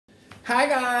Hi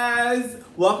guys!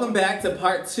 Welcome back to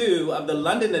part 2 of the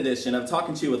London edition of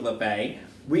Talking to You with LeFe.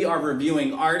 We are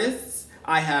reviewing artists.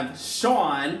 I have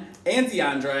Shawn and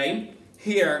DeAndre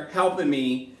here helping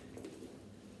me.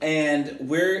 And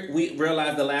we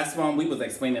realized the last one we was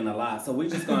explaining a lot, so we're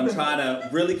just gonna try to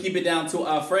really keep it down to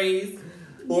a phrase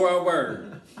or a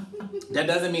word. That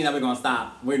doesn't mean that we're gonna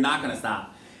stop. We're not gonna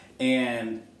stop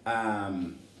and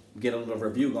get a little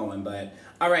review going, but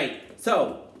all right,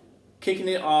 so kicking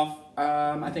it off,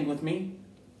 I think with me.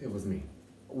 It was me.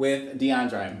 With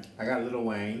DeAndre. I got Lil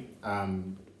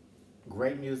Wayne.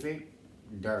 Great music,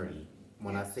 dirty.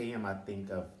 When I see him, I think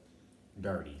of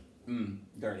dirty.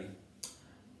 Dirty.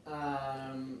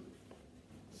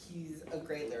 He's a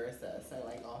great lyricist. I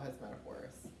like all his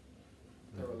metaphors.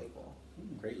 They're really cool.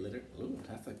 Great lyric. Ooh,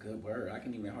 that's a good word. I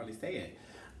can even hardly say it.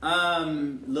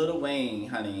 Lil Wayne,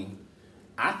 honey.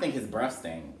 I think his breath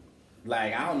stink.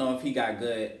 Like, I don't know if he got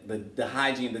good, the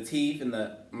hygiene, the teeth, and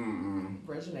the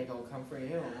Regine gonna come for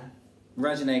you.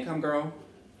 Regine, come girl.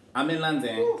 I'm in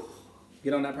London. Ooh.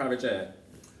 Get on that private jet.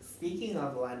 Speaking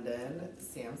of London,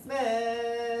 Sam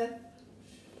Smith.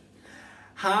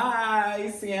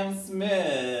 Hi, Sam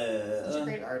Smith. Such a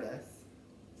great artist.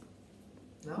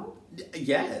 No?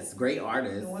 Yes, great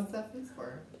artist. Then what's that face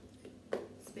for?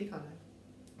 Speak on it.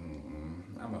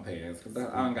 I'm gonna pass because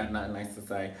I don't got nothing nice to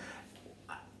say.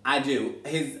 I do.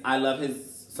 I love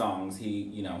his songs.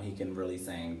 He can really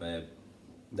sing, but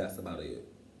that's about it.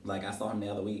 Like, I saw him the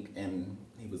other week and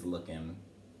he was looking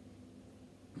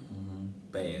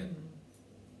bad.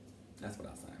 That's what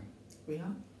I was saying.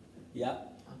 Rihanna?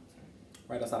 Yep. Oh, sorry.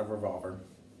 Right outside of Revolver.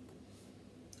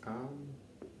 I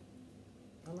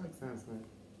like Sam Smith.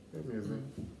 Good music.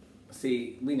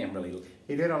 See, we didn't really.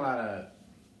 He did a lot of.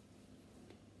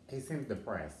 He seems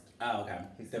depressed. Oh, okay.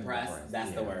 He's Depressed.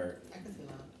 That's the word. I can see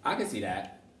that. I can see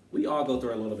that. We all go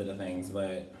through a little bit of things,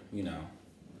 but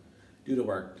do the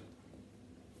work.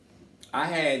 I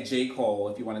had j.cole,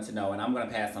 if you wanted to know, and I'm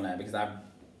gonna pass on that because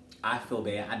I feel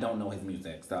bad. I don't know his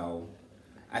music, so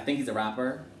I think he's a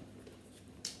rapper.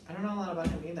 I don't know a lot about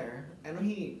him either. I know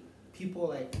he has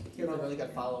a really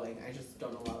good following. I just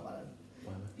don't know a lot about him.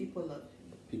 People love him.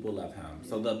 People love him.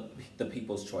 So the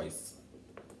people's choice.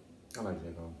 I like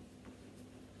j.cole.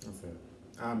 That's it.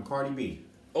 Cardi B.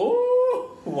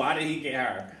 Oh, why did he get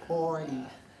her? Cardi.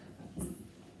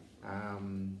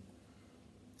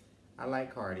 I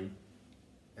like Cardi.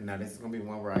 And now this is gonna be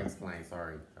one where I explain.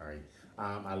 Sorry.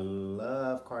 I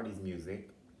love Cardi's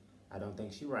music. I don't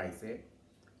think she writes it.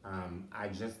 I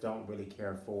just don't really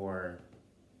care for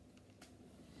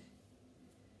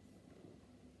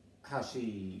how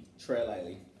she Tread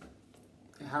lightly.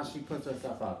 puts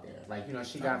herself out there. Like,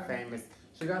 she got famous.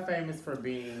 She got famous for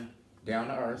being down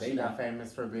to earth. She got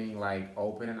famous for being like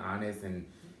open and honest, and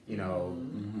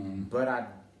But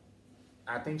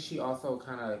I think she also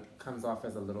kind of comes off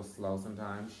as a little slow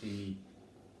sometimes. She,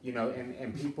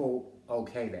 and people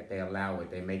that they allow it.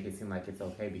 They make it seem like it's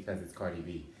okay because it's Cardi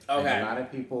B. Okay. And a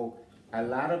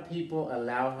lot of people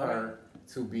allow her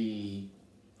to be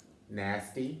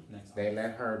nasty. They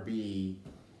let her be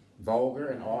vulgar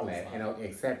and all that, and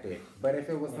accept it. But if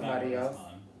it was somebody else,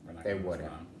 they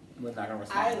wouldn't. We're not gonna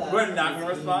respond. We're not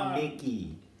gonna respond.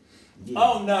 Nicki. Yeah.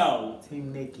 Oh no.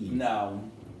 Team Nicki. No.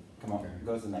 Come on.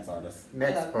 Go to the next artist.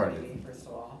 Next I love Cardi artist. B, first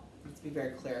of all. Let's be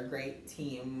very clear. A great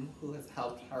team who has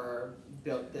helped her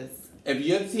build this. If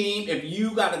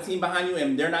you got a team behind you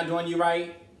and they're not doing you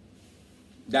right,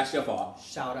 that's your fault.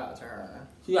 Shout out to her.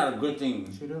 She got a good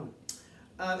team. She do.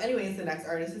 Anyways, the next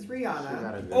artist is Rihanna. She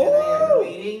got a good And I am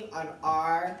waiting on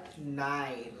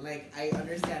R9. Like, I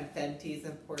understand Fenty is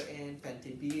important,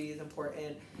 Fenty Beauty is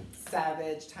important,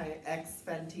 Savage X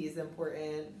Fenty is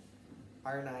important.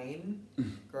 R9,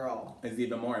 girl, It's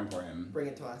even more important. bring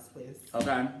it to us, please.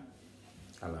 Okay.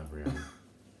 I love Rihanna.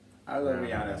 I love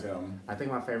Rihanna too. I think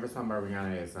my favorite song by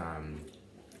Rihanna is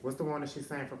what's the one that she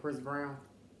sang for Chris Brown?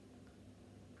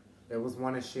 It was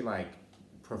one that she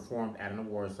performed at an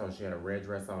award show. She had a red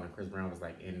dress on and Chris Brown was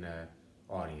in the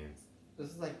audience. This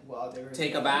is like, well, they were.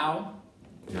 Take a bow.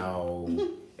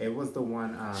 No, it was the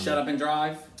one. Shut up and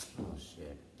drive. Oh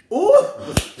shit.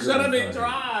 Ooh! Shut up and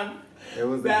drive. It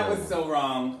was. That was so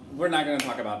wrong. We're not gonna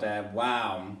talk about that.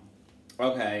 Wow.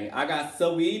 Okay, I got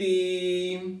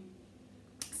Saweetie.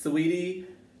 Saweetie,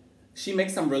 she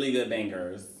makes some really good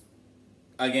bangers.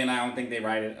 Again, I don't think they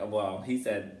write it. Well, he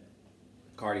said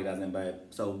Cardi doesn't, but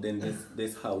so then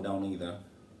this hoe don't either.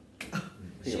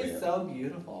 She's so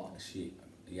beautiful. She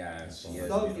is So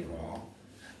beautiful. beautiful.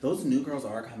 Those new girls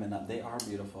are coming up. They are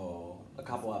beautiful. A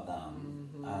couple of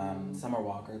them. Summer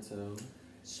Walker too.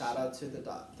 Shout out to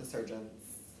the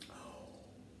surgeons.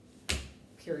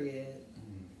 Period.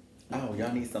 Oh,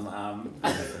 y'all need some I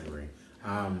disagree.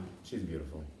 She's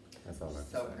beautiful. That's all I have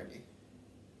to So say. pretty.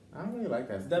 I don't really like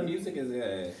that. The music is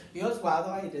good. You know what's wild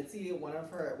though? I did see one of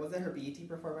her, was it her BET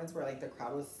performance where like the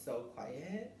crowd was so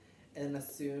quiet, and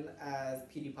as soon as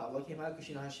Petey Pablo came out, because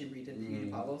you know how she redid Petey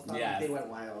Pablo's song, Yes. they went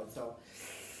wild. So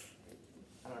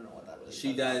I don't know what that really.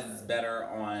 She says does about her. better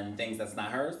on things that's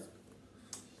not hers.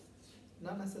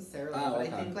 Not necessarily, Oh, but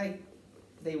okay. I think like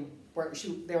they were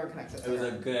connected. It To was her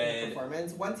a good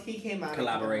performance. Once he came out,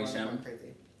 collaboration. I think everyone went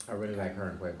crazy. I really like her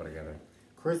and Quavo together.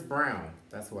 Chris Brown.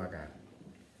 That's who I got.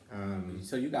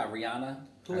 So you got Rihanna?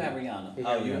 Who had Rihanna? He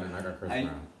got Rihanna and I got Chris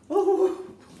Brown.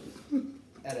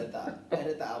 Edit that.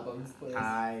 Edit the albums, please.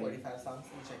 45 songs,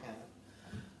 which I can.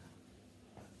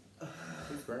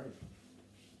 He's great.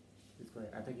 He's great.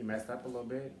 I think he messed up a little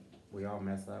bit. We all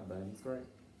messed up, but he's great.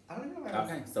 I don't even know.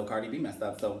 Okay, so Cardi B messed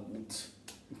up. So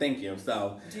thank you.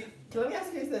 So Let me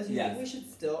ask you this: do you Yes. think we should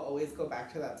still always go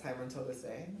back to that time until this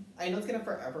day? I know it's gonna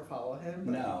forever follow him.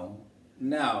 But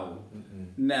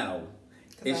no.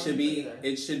 'cause It I should don't be. either.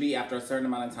 It should be after a certain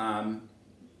amount of time.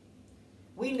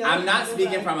 We know. I'm not people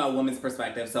speaking that- from a woman's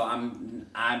perspective, so I'm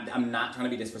not trying to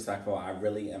be disrespectful. I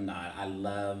really am not. I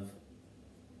love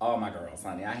all my girls,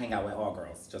 honey. I hang out with all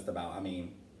girls, just about. I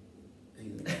mean,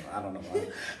 I don't know why,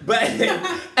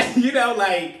 but you know,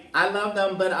 like I love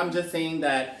them. But I'm just saying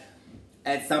that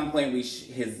at some point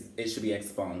it should be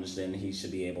expunged, and he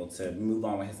should be able to move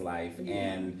on with his life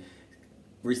and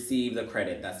receive the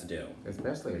credit that's due.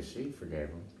 Especially if she forgave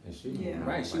him. And she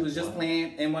Right. She was just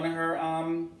playing in one of her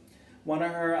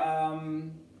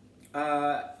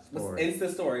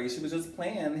Insta stories. She was just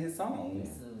playing his songs.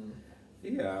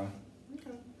 Yeah.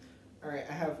 Okay. All right.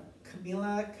 I have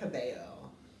Camila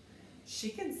Cabello. She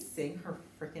can sing her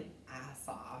freaking ass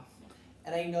off,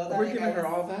 and I know that. We're giving her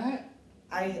all that?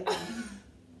 I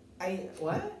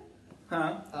what?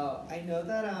 Huh? Oh, I know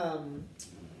that.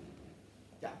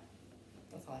 Yeah,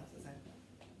 that's all I have to say.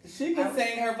 She can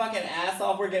sing her fucking ass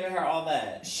off. We're giving her all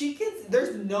that. She can.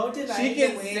 There's no denying. She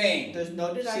can the way, sing. There's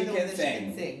no denying She the way can that sing. she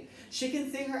can sing. She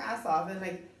can sing her ass off, and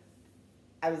like,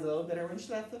 I was a little bitter when she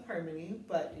left with Harmony,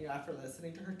 but you know, after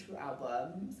listening to her 2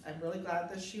 albums, I'm really glad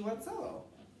that she went solo.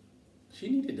 She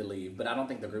needed to leave, but I don't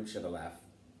think the group should have left.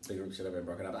 The group should have been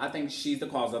broken up. I think she's the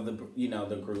cause of the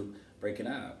group breaking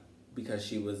up because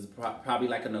she was probably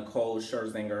like a Nicole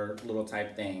Scherzinger little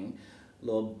type thing,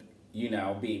 little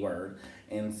B word,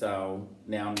 and so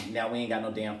now we ain't got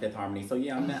no damn Fifth Harmony. So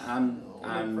yeah,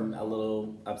 I'm a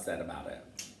little upset about it.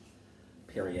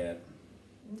 Period.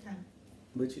 Okay.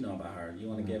 But you know about her. You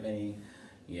want to give any?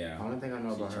 Yeah. The only thing I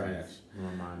know about her trash. is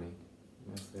Normani.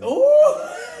 That's it. Ooh.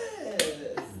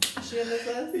 Is she in this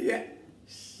list? Yeah.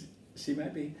 She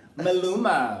might be.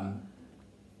 Maluma.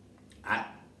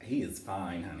 He is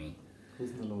fine, honey.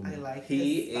 Who's Maluma? I like.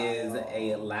 He his is style.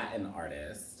 a Latin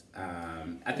artist.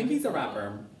 I think he's a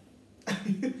rapper.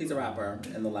 He's a rapper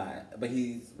in the Latin, but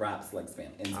he raps like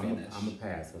in Spanish. I'm a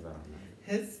pass because I don't know.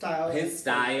 His style. His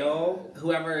style,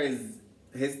 whoever is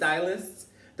his stylist,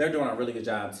 they're doing a really good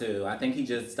job too. I think he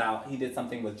did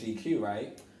something with GQ,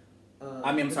 right?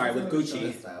 I'm sorry, with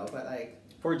Gucci. Style, but like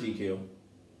For GQ.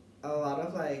 a lot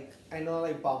of like, I know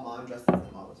like Balmain dresses him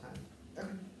all the time. Okay.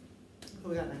 Who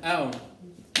we got next? Oh,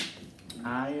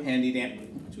 Handy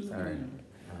Dan. Sorry. I don't know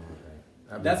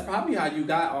that. That's probably how you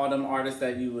got all them artists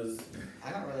that you was.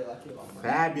 I got really lucky about mine.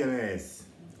 Fabulous.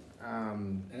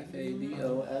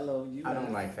 Fabulous. I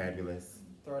don't like Fabulous.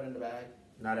 Throw it in the bag.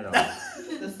 Not at all.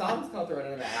 The song's called Throw It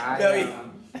in the Bag.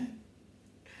 I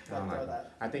don't like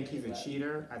that. I think he's a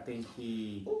cheater. I think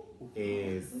he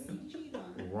is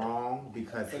wrong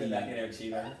because Put it back in there,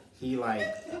 cheater. he like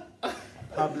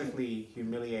publicly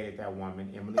humiliated that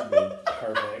woman, Emily B.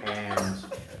 Perfect. And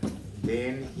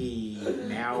then he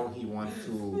wants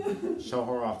to show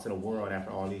her off to the world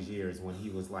after all these years when he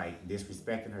was like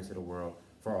disrespecting her to the world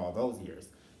for all those years.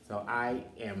 So I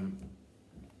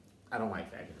don't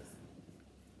like Fabulous.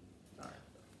 Sorry.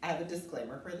 I have a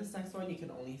disclaimer for this next one. You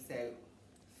can only say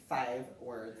 5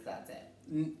 words. That's it.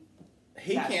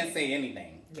 He can't say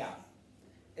anything. Yeah.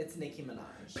 It's Nicki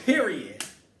Minaj. Period.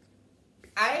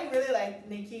 I really like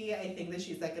Nicki. I think that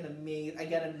she's like an amazing,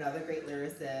 again, another great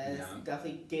lyricist. Yeah.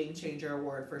 Definitely game changer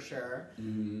award for sure.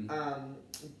 Mm-hmm.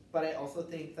 But I also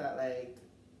think that like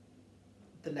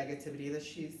the negativity that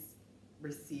she's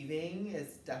receiving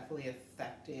is definitely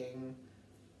affecting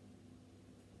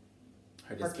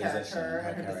Her her disposition, character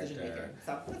and her character. decision making.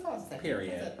 So that's all I'm saying.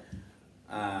 Period.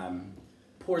 That's it.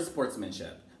 Poor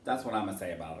sportsmanship. That's what I'm gonna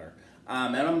say about her.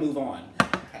 And I'm gonna move on.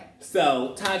 Okay.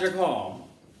 So, j..cole.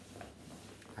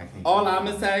 I can't. All I'm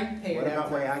gonna say. What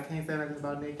about, wait, I can't say nothing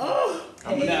about Nikki. Oh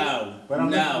no,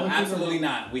 no, absolutely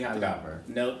not. We have to go. her.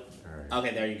 Nope. All right.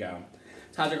 Okay, there you go.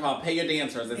 Tadra called "Pay Your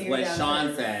Dancers" is what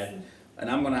Shawn said, and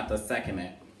I'm gonna have to second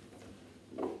it.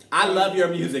 I love your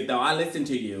music though. I listen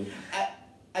to you.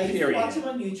 I used to watch him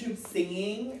on YouTube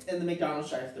singing in the McDonald's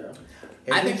drive-thru.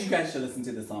 I think you guys should listen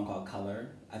to this song called "Color."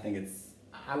 I think it's.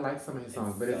 I like some of his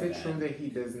songs, but is it true that he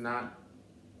does not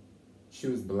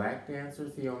choose black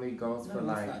dancers? He only goes for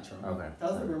like. That's not true. Okay.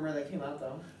 That was a rumor that came out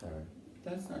though. Sorry.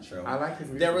 That's not true. I like his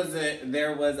music.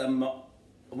 There was a.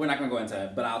 We're not gonna go into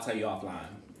it, but I'll tell you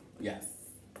offline. Yes.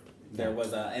 There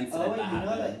was an incident that happened. You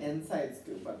know the inside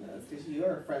scoop on this because you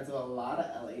are friends with a lot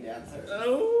of LA dancers.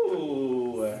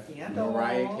 Oh, Scandal.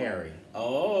 Mariah Carey.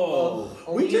 Oh,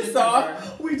 we just saw her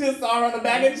on the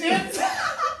bag of chips.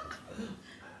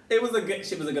 She was a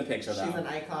good picture though. She's an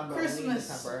icon, but only in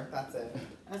December. That's it.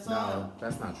 That's all. No,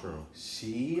 that's not true.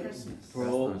 She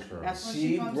broke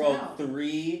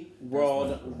 3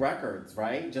 world records,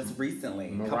 right? Just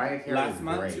recently. Mariah Carey last is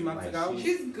month, great. 2 months Like, ago.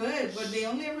 She's good, but they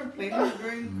only ever played her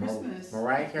during Christmas.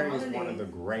 Mariah Carey is one of the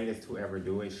greatest to ever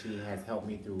do it. She has helped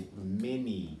me through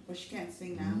many. But she can't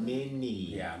sing now.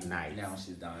 Many nights. Now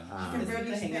she's done. She can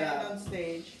barely stand on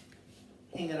stage.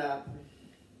 Hang it up.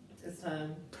 It's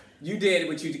time. You did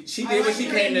what you. She did what she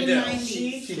came to do.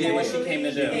 She did what she came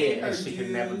to do. And she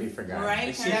can never be forgotten.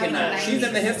 Mariah She cannot. She's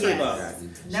in the history books.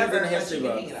 She's in the history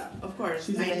books. Of course.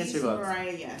 She's in the history books.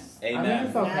 Mariah, yes. I mean, Amen.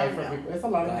 it's okay for people. It's a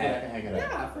lot of people that can hang it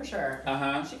up. Yeah, for sure.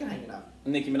 She can hang it up.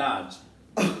 Nicki Minaj.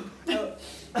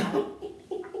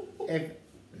 If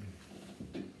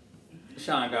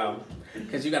Shawn, go.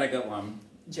 Because you got a good one.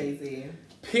 Jay-Z.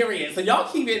 Period. So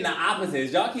y'all keep getting the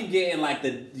opposites. Y'all keep getting like the,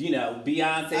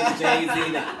 Beyonce,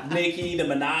 Jay-Z, the Nicki, the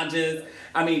Minaj's.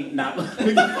 I mean, not.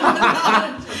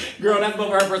 Girl, that's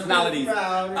both of her personalities.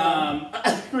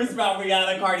 Chris Brown,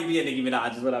 Rihanna, Cardi B, and Nicki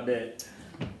Minaj is what I bet.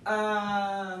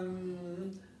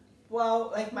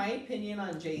 Well, like my opinion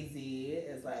on Jay-Z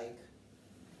is like,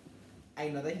 I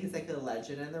know that he's like a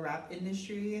legend in the rap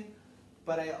industry,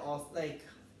 but I also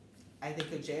I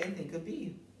think of Jay, I think of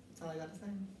B. That's all I gotta say.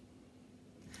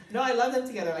 No, I love them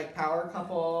together, like power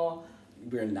couple.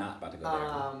 We're not about to go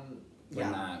there. We're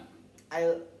not.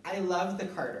 I love the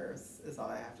Carters, is all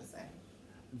I have to say.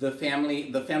 The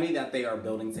family that they are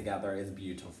building together is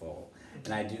beautiful.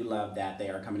 And I do love that they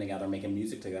are coming together, making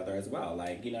music together as well.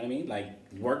 Like, you know what I mean? Like,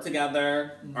 work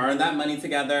together, earn that money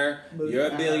together. You're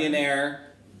a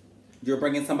billionaire. You're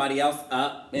bringing somebody else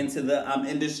up into the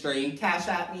industry. Cash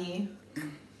at me.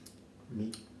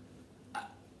 Me?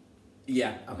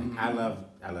 Yeah. Okay. I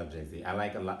love Jay-Z. I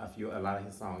like a lot of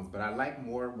his songs, but I like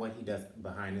more what he does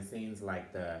behind the scenes,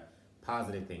 like the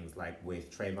positive things, like with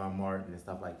Trayvon Martin and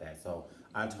stuff like that. So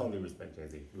I totally respect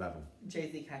Jay-Z. Love him.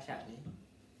 Jay-Z, cash at me.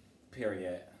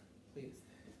 Period. Please.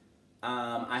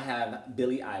 I have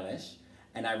Billie Eilish,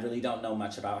 and I really don't know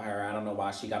much about her. I don't know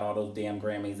why she got all those damn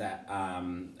Grammys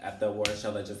at the award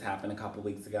show that just happened a couple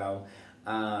weeks ago.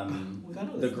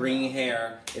 The green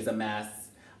hair is a mess.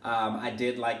 I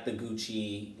did like the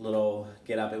Gucci little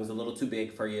get up. It was a little too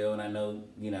big for you, and I know,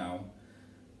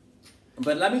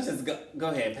 But let me just go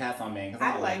ahead, pass on me.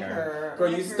 I like her.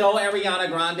 Girl, you stole Ariana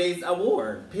Grande's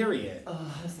award, period.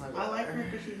 Oh, that's not I like her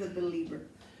because she's a believer.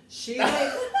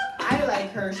 I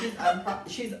like her. She's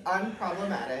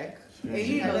unproblematic.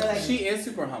 She is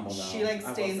super humble, though. She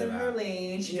stays in her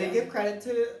lane. She did give credit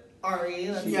to Ari.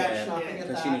 Because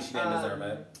she knew she didn't deserve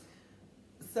it.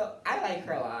 So I like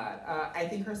her a lot. I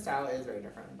think her style is very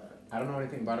different. But I don't know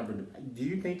anything about her, but do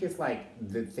you think it's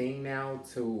the thing now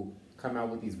to come out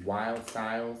with these wild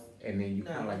styles and then you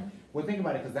kind of well, think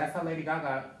about it, because that's how Lady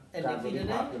Gaga got really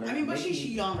popular. I mean, but she's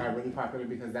young. Got really popular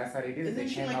because that's how they did it. They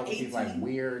came out with these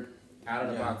weird out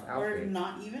of the box outfits. Or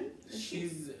not even?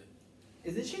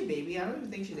 Isn't she a baby? I don't even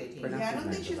think she's 18. Yeah, I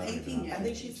don't think she's 18 yet. I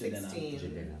think she's 16.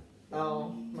 Jadena.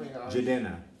 Oh my gosh.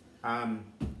 Jadena.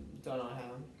 Don't know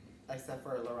him. Except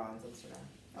for Laurent's Instagram.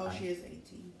 Oh, she is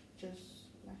 18. Just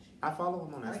last year. I follow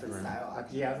him on I like Instagram. his style,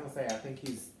 Yeah, I was gonna say I think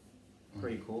he's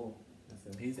pretty cool.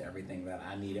 He's everything that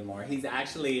I need and more. He's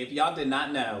actually, if y'all did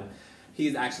not know,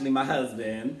 he's actually my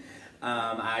husband.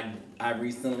 I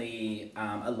recently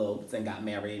eloped and got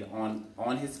married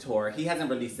on his tour. He hasn't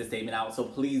released a statement out, so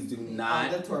please do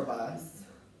not. On the tour bus.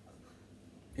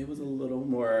 It was a little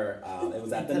more, it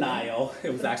was at the Nile.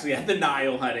 It was actually at the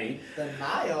Nile, honey. The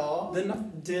Nile?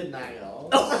 Denial.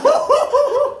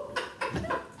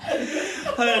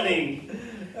 Honey.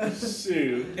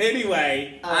 Shoot.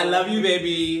 Anyway, I love you,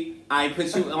 baby. I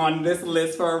put you on this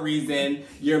list for a reason.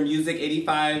 Your music,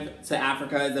 85 to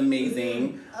Africa, is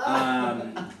amazing.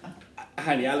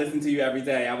 Honey, I listen to you every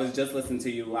day. I was just listening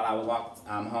to you while I walked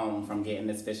home from getting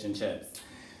this fish and chips.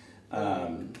 I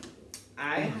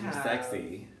you're have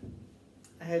sexy.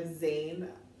 I have Zayn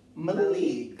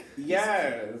Malik.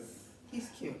 Yes. He's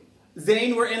cute.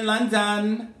 Zayn, we're in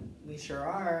London. We sure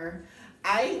are.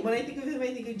 When I think of him, I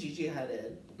think of Gigi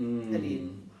Hadid.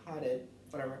 Hadid,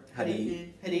 whatever.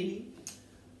 Hadid.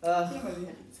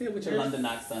 Say it with your London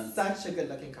accent. Such a good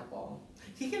looking couple.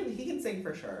 He can sing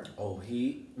for sure. Oh,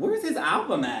 where's his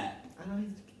album at? I don't know.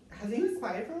 Has he been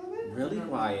quiet for a little bit? Really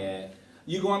quiet.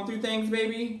 You going through things,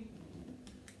 baby?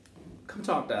 Come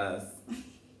talk to us.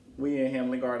 We in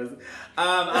Hamlin Gardens.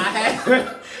 I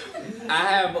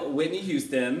have Whitney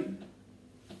Houston.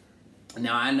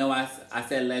 Now I know I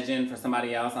said legend for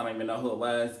somebody else. I don't even know who it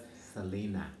was.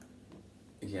 Selena.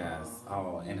 Yes.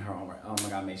 Oh, in her own right. Oh my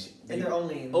God, In their own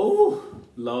lane. Oh,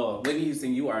 Lord. Whitney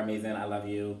Houston, you are amazing. I love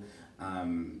you.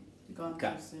 Gone too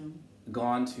soon.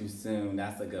 Gone too soon.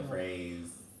 That's a good phrase.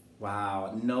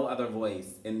 Wow. No other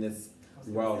voice in this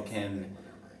world can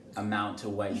amount to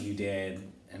what you did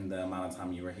in the amount of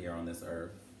time you were here on this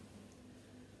earth.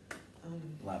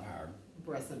 Love her.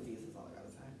 Rest in peace is all I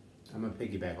gotta say. I'm gonna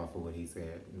piggyback off of what he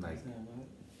said. Like,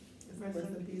 Rest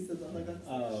in peace is all I gotta say.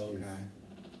 Oh, okay.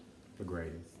 the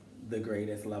greatest. The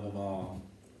greatest love of all.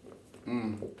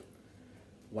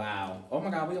 Wow. Oh my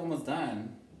God, we almost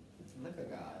done. Look at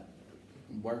God.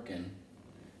 Working.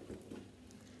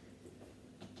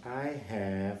 I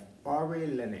have Ari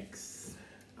Lennox.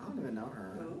 I don't even know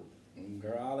her.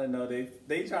 Girl, I know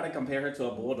they try to compare her to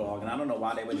a bulldog, and I don't know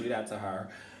why they would do that to her.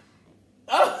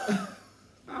 Oh!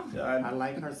 I'm done. I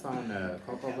like her song, the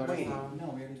Cocoa Butter song. No,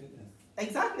 we already did this.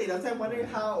 Exactly. That's why I'm wondering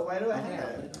why do I have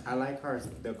it? I like her,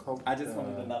 the Cocoa. I just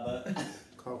wanted another.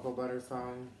 Cocoa Butter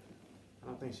song. I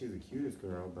don't think she's the cutest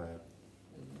girl, but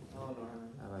Oh no.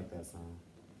 I like that song.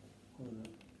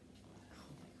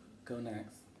 Go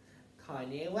next.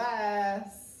 Kanye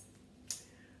West.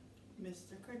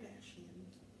 Mr. Kardashian.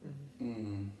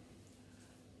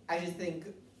 I just think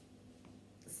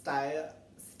style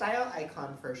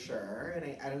icon for sure,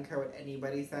 and I don't care what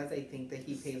anybody says. I think that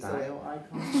he paves the way. Style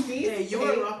icon. Yeah, you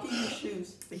were rocking your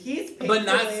shoes. He's paved But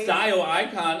not the way. style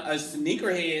icon, a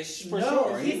sneakerhead for No,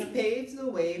 sure. he's paved the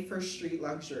way for street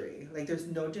luxury. Like, there's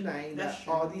no denying That's that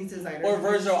true. all these designers. Or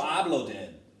Virgil Abloh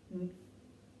did.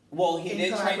 Well, he In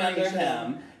did train under collaboration.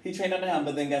 him. He trained under him,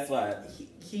 but then guess what?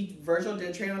 Virgil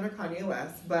did train under Kanye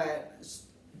West, but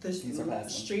the He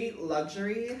surpassed him. street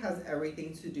luxury has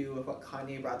everything to do with what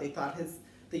Kanye brought. They thought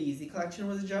the Yeezy collection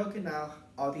was a joke, and now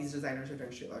all these designers are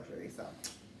doing street luxury. So,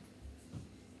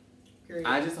 period.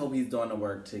 I just hope he's doing the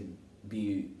work to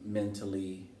be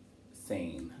mentally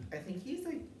sane. I think he's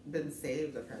been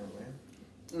saved apparently.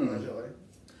 Mm. Allegedly.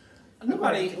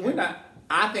 Nobody, we're not.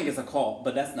 I think it's a cult,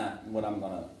 but that's not what I'm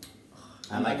gonna.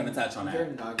 I'm not gonna touch on You're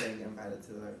that. not getting invited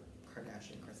to the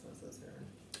Kardashian Christmas this year.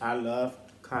 I love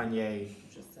Kanye You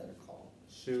just said a call.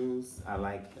 shoes. I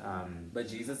like But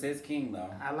Jesus is king, though.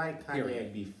 I like Kanye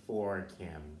Period. before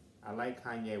Kim. I like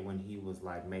Kanye when he was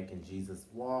like making Jesus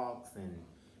walks and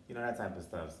you know that type of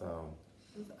stuff. So,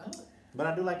 but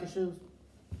I do like his shoes.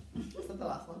 Was that the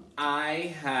last one?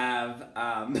 I have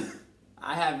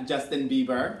I have Justin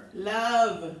Bieber.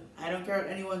 Love. I don't care what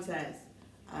anyone says.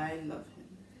 I love him.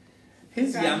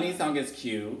 His Okay. Yummy song is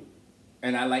cute.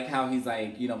 And I like how he's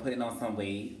like, putting on some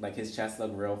weight. Like his chest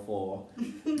look real full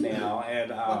now.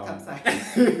 And What cup size?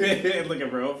 it's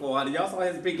looking real full. Y'all saw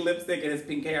his pink lipstick and his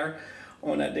pink hair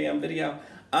on that damn video.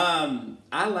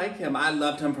 I like him. I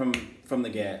loved him from the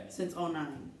get. Since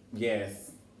 09.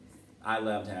 Yes. I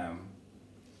loved him.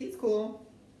 He's cool.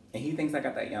 And he thinks I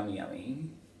got that yummy.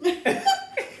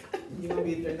 You gonna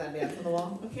be doing that dance on the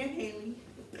wall? Okay, Haley.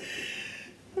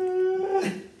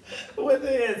 What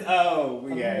is? Oh, On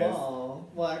the yes. wall.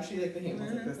 Well, actually, like the hand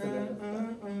was like this.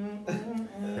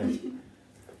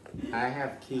 I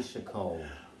have Keisha Cole.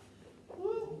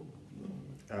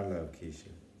 I love Keisha.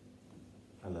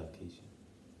 Okay.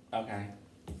 Okay.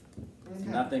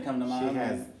 Nothing come to mind. She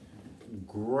has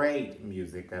great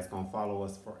music that's gonna follow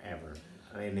us forever.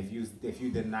 And if you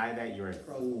deny that, you're a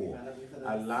Girls will be fool. mad at me for this.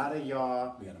 A lot of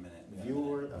y'all We got a minute.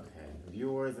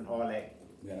 viewers and all that,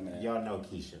 We got a minute. y'all know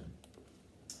Keisha.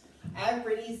 I have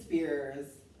Britney Spears.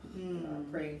 Hmm.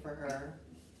 Praying for her.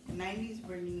 90s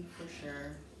Britney for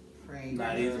sure. Praying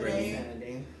 90s for her Britney.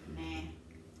 sanity.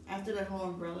 Nah. After that whole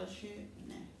umbrella shit,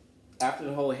 nah. After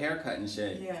the whole haircut and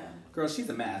shit. Yeah. Girl, she's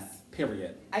a mess.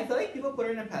 Period. I feel like people put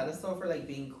her in a pedestal for like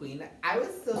being queen. I would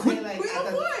still say like Queen at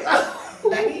of the-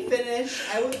 what? let me finish.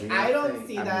 I don't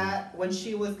see I mean- that when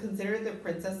she was considered the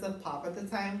princess of pop at the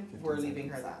time. We're leaving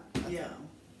her that. Yeah.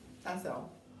 That's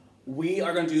all. We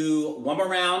are going to do one more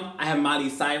round. I have Miley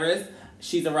Cyrus.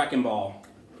 She's a wrecking ball.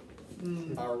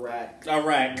 A wreck. A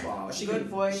wreck. Ball. She Good could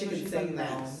voice. She could she's sing a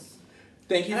that. mess.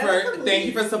 Thank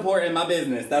you for supporting my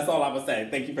business. That's all I would say.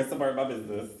 Thank you for supporting my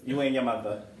business. You and your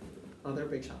mother. Oh, they're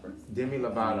big shoppers. Demi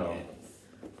Lovato.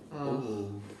 Oh, I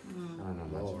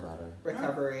don't know much about her.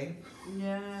 Recovery.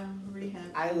 Yeah, rehab.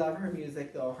 I love her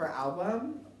music though. Her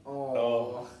album.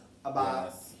 Oh, about.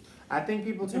 yes. I think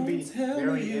people can be Don't tell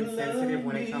very me you insensitive love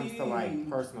when it comes to like me.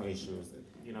 personal issues.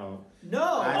 You know.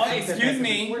 No. Oh, think that excuse they can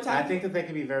me. be- We're I talking. think that they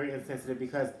can be very insensitive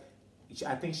because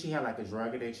I think she had like a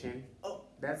drug addiction. Oh.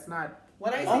 That's not.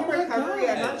 When I say Oh my recovery,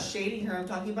 I'm God. not shading her. I'm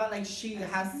talking about like she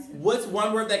has. What's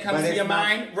one word that comes But to it's your not-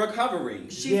 mind? Recovery.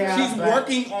 She's She's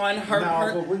working on her.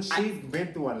 No, but she's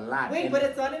been through a lot. Wait, and- but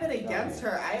it's not even against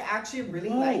her. I actually really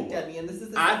No. like Demi, and this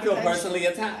is the I second feel time personally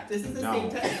attacked. This is the No. same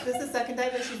time. This is the second time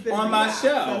that she's been On my relapsed. show.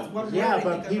 That's one Yeah, word I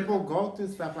but think of people her- go through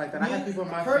stuff like that. I have people in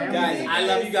my Her family. Guys, music I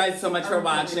love you guys so much for are really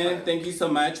watching. fun. Thank you so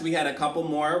much. We had a couple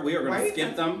more. We are Why going are to you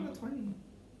skip counting them. the 20?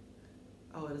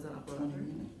 Oh, it doesn't upload. on there?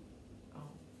 Oh.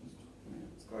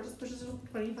 Scroll, just push it to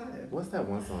 25. What's that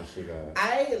one song she got?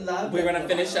 I love. We're going to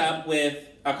Demi finish Lovato. up with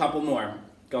a couple more.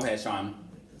 Go ahead, Shawn.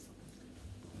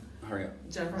 Hurry up.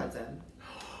 Jennifer Hudson.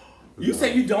 You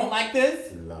say you don't like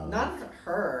this? Love. Not for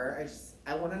her.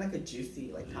 I wanted like a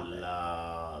juicy like topic.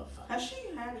 Love. Has she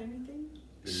had anything?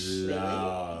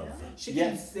 Love. She can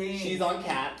Yes, sing. she's on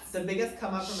Cats. The biggest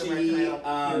come up from She, American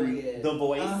Idol. Period. The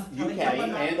Voice, Kelly UK,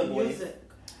 Clarkson. and The Voice. Music.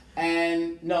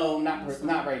 And no, not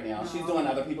right now. No. She's doing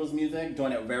other people's music,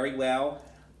 doing it very well.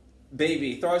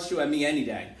 Baby, throw a shoe at me any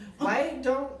day. Why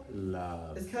don't?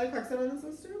 Love. Is Kelly Clarkson on this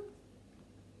list too?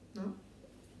 No.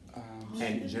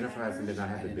 And Jennifer Hudson did not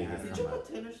have the I didn't biggest Did come you up.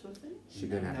 put Taylor Swift in? She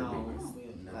didn't have the No. biggest. We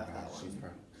No, left that one. she's pro.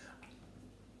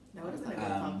 No, it isn't a good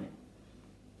Um, topic.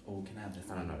 Oh, can I have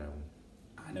this I don't know that one.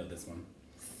 I know this one.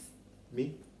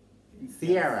 Me?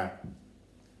 Sierra.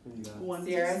 One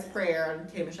Sierra's kiss. Prayer on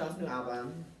K Michelle's new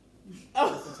album.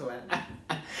 Oh. Listen to it.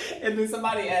 And then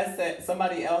somebody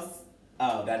else.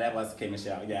 Oh, that was K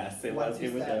Michelle. Yes, it was K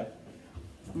What you Michelle.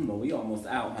 Well, we almost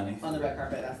out, honey. On the red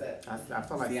carpet, that's it. I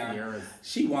feel like Sierra. Sierra's.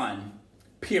 She won.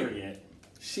 Period.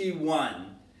 She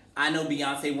won. I know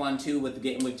Beyonce won too with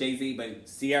getting with Jay-Z, but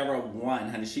Sierra won,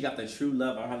 honey. She got the true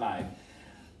love of her life.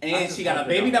 I And just she got a hope it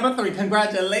baby don't- number 3.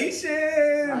 Congratulations!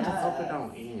 I just hope it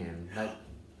don't end. Like,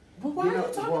 But why are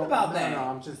you talking about that? No,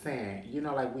 I'm just saying. You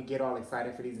know, like we get all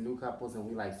excited for these new couples and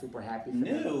we like super happy for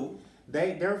them. New.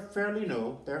 They're fairly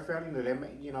new. They're fairly new.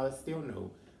 It's still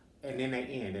new. And then they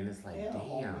end, and it's like, They have a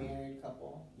whole damn. married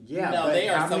couple. Yeah. No, but they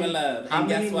are how so many- in love. How And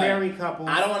many guess what? married couples?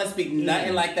 I don't want to speak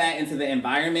nothing like that into the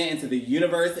environment, into the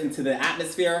universe, into the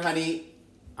atmosphere, honey.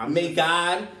 May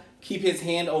God keep his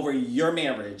hand over your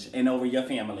marriage and over your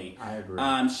family. I agree.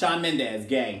 Shawn Mendes,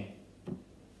 gay.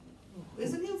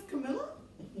 Isn't he with Camilla?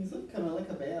 He's with Camila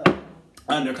Cabello.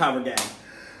 Undercover gay.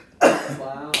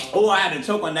 Wow. Oh, I had to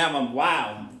choke on that one.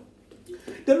 Wow.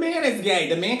 The man is gay.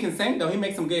 The man can sing, though. He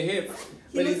makes some good hits.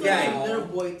 He But looks he's like gay. a little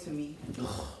boy to me.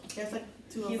 He has like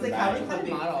two He's of like them. Calvin Right. Klein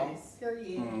Big model. face.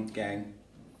 Period. Gay.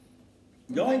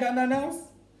 Y'all ain't got nothing else?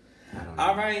 I don't know.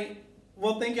 All right.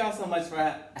 Well, thank y'all so much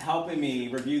for helping me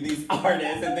review these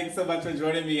artists, and thanks so much for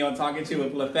joining me on Talking To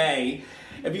with LeFe.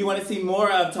 If you want to see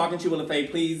more of Talking To with LeFe,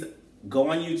 please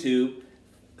go on YouTube,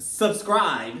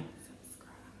 subscribe,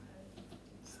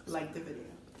 Like the video.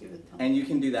 Give it a thumbs and you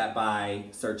can do that by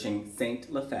searching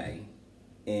Saint LeFe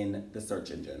in the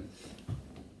search engine.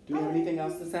 Do you have anything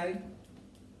else to say?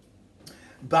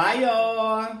 Bye,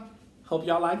 y'all. Hope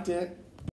y'all liked it.